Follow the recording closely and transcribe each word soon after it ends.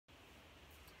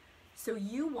So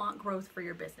you want growth for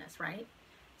your business, right?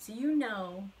 So you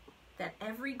know that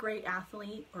every great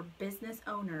athlete or business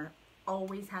owner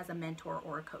always has a mentor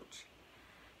or a coach.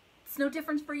 It's no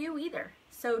difference for you either.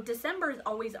 So December is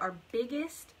always our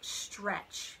biggest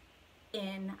stretch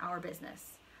in our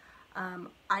business.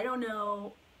 I don't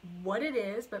know what it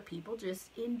is, but people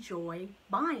just enjoy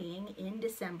buying in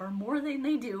December more than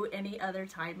they do any other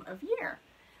time of year,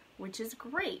 which is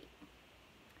great.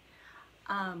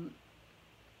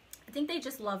 I think they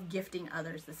just love gifting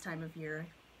others this time of year,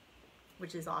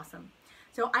 which is awesome.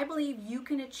 So I believe you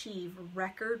can achieve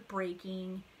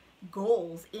record-breaking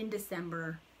goals in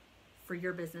December for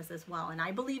your business as well. And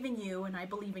I believe in you, and I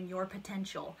believe in your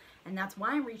potential. And that's why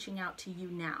I'm reaching out to you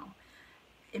now.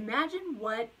 Imagine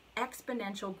what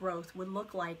exponential growth would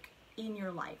look like in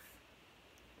your life.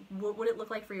 What would it look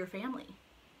like for your family?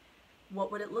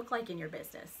 What would it look like in your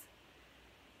business?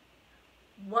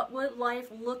 What would life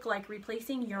look like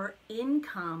replacing your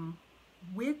income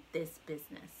with this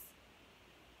business?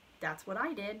 That's what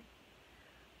I did.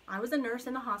 I was a nurse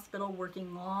in the hospital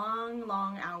working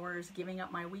long hours, giving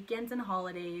up my weekends and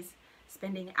holidays,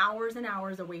 spending hours and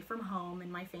hours away from home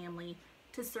and my family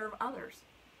to serve others.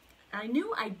 I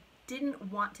knew I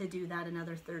didn't want to do that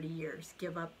another 30 years,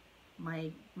 give up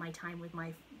my time with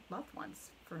my loved ones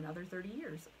for another 30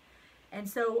 years. And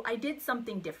so I did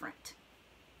something different.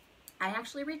 I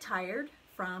actually retired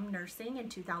from nursing in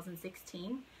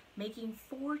 2016, making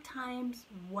 4 times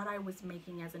what I was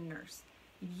making as a nurse.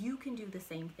 You can do the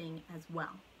same thing as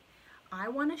well. I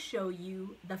want to show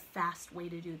you the fast way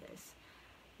to do this.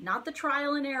 Not the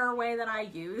trial and error way that I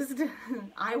used.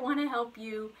 I want to help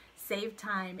you save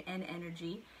time and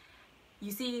energy.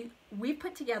 You see, we've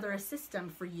put together a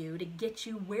system for you to get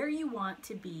you where you want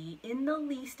to be in the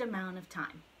least amount of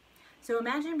time. So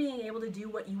imagine being able to do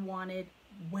what you wanted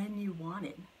when you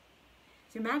wanted.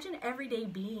 So imagine every day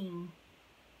being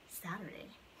Saturday,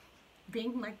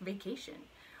 being like vacation.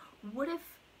 What if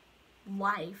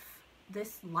life,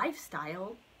 this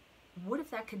lifestyle, what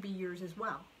if that could be yours as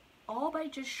well? All by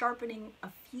just sharpening a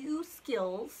few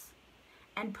skills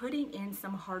and putting in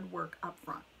some hard work up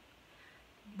front.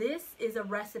 This is a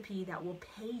recipe that will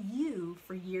pay you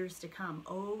for years to come,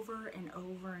 over and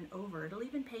over and over. It'll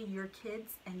even pay your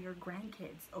kids and your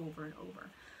grandkids over and over.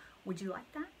 Would you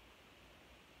like that?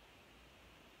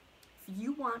 If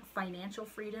you want financial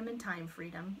freedom and time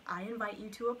freedom, I invite you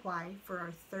to apply for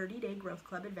our 30-day Growth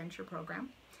Club Adventure program,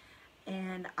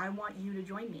 and I want you to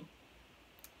join me.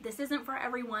 This isn't for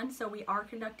everyone, so we are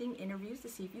conducting interviews to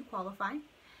see if you qualify.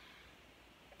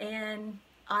 And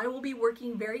I will be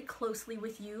working very closely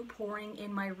with you, pouring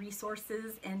in my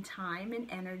resources and time and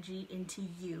energy into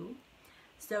you.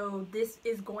 So this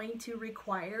is going to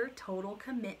require total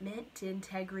commitment to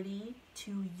integrity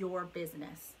to your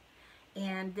business.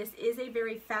 And this is a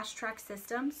very fast-track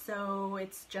system, so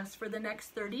it's just for the next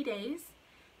 30 days.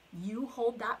 You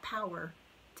hold that power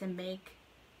to make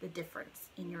the difference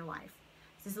in your life.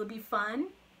 This will be fun,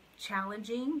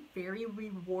 challenging, very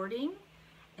rewarding,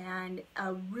 and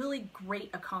a really great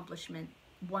accomplishment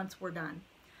once we're done.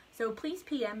 So please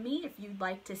PM me if you'd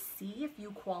like to see if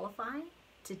you qualify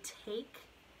to take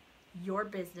your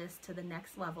business to the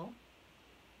next level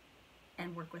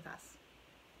and work with us.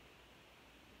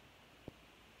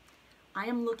 I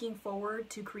am looking forward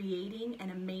to creating an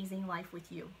amazing life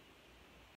with you.